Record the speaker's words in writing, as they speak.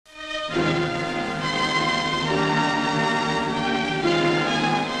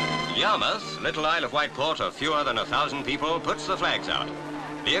Yarmouth, little Isle of Wight port of fewer than 1,000 people, puts the flags out.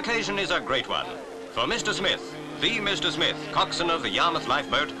 The occasion is a great one, for Mr. Smith, the Mr. Smith, coxon of the Yarmouth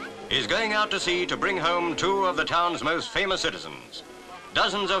Lifeboat, is going out to sea to bring home 2 of the town's most famous citizens.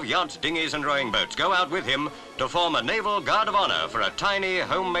 Dozens of yachts, dinghies and rowing boats go out with him to form a naval guard of honor for a tiny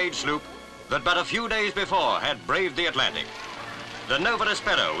homemade sloop that but a few days before had braved the Atlantic. The Nova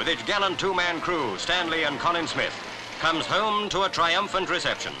Espero, with its gallant 2-man crew, Stanley and Colin Smith, comes home to a triumphant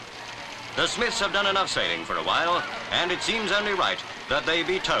reception. The Smiths have done enough sailing for a while, and it seems only right that they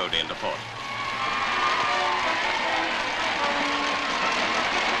be towed into port.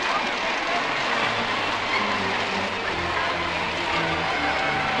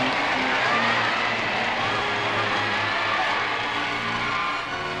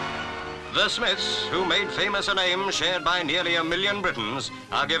 The Smiths, who made famous a name shared by nearly 1 million Britons,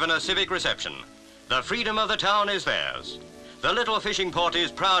 are given a civic reception. The freedom of the town is theirs. The little fishing port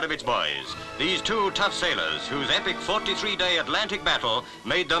is proud of its boys, these 2 tough sailors whose epic 43-day Atlantic battle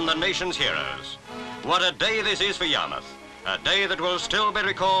made them the nation's heroes. What a day this is for Yarmouth, a day that will still be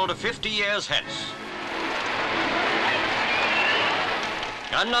recalled 50 years hence.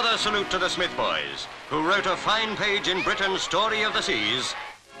 Another salute to the Smith boys, who wrote a fine page in Britain's story of the seas,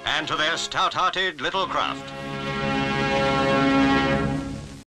 and to their stout-hearted little craft.